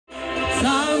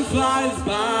flies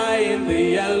by in the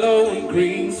yellow and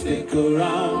green. Stick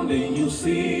around and you'll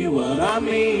see what I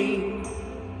mean.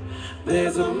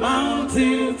 There's a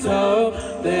mountain top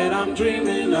that I'm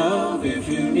dreaming of. If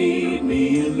you need me,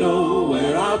 you know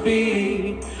where I'll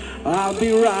be. I'll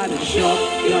be riding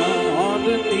shotgun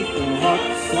underneath the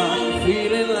hot sun,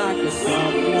 feeling like a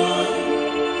someone.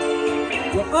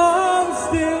 But I'm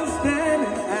still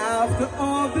standing after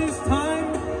all this time,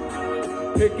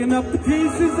 picking up the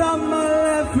pieces of my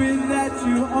life without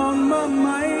you on my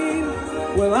mind.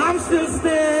 Well, I'm still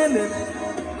standing,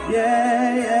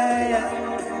 yeah, yeah, yeah.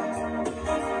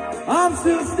 I'm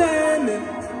still standing,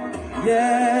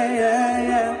 yeah, yeah,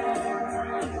 yeah.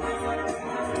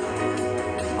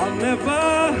 I'll never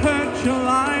hurt you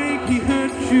like he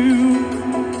hurt you.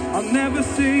 I'll never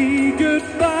say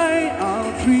goodbye,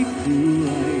 I'll treat you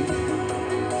right.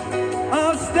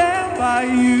 I'll stand by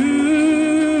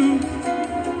you,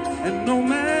 and no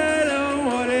matter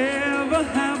whatever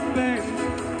happens,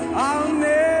 I'll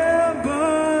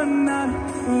never not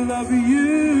love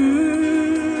you.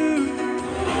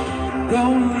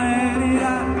 Don't let it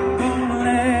out, don't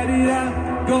let it out,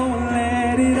 don't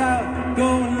let it out,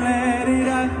 don't let it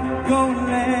out, don't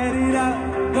let it out,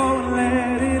 don't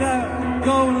let it out,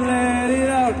 don't let it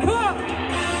out. Come on!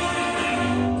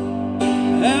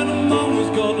 And I'm always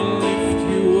gonna lift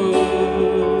you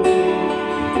up.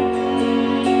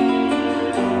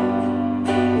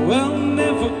 Well,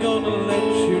 never gonna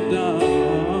let you down.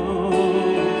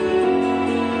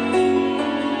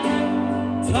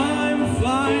 Time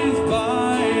flies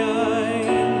by, I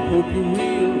hope you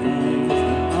realize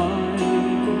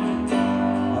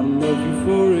that I love you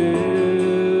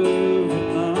forever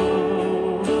now.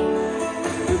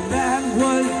 But that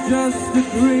was just a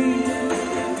dream.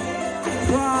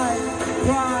 Cry,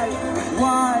 cry,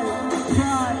 why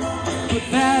cry? But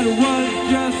that was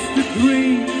just a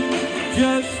dream,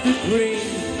 just a dream,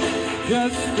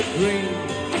 just a dream,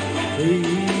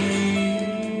 dream.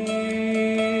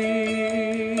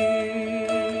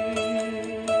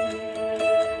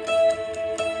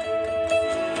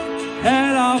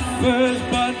 Had offers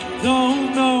but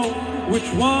don't know which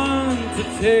one to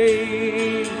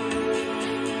take.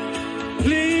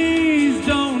 Please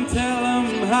don't tell them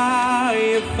how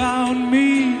you found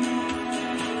me.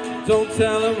 Don't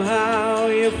tell them how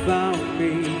you found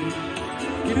me,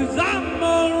 because I'm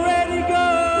already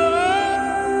gone.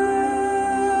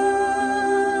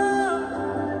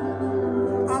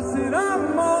 I said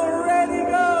I'm already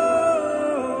gone.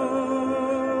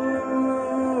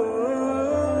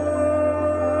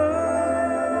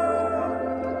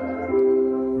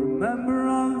 Remember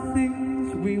all the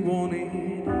things we wanted,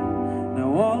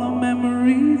 now all our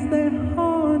memories they're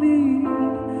haunted.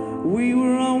 We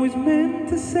were always meant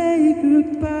to say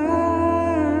goodbye.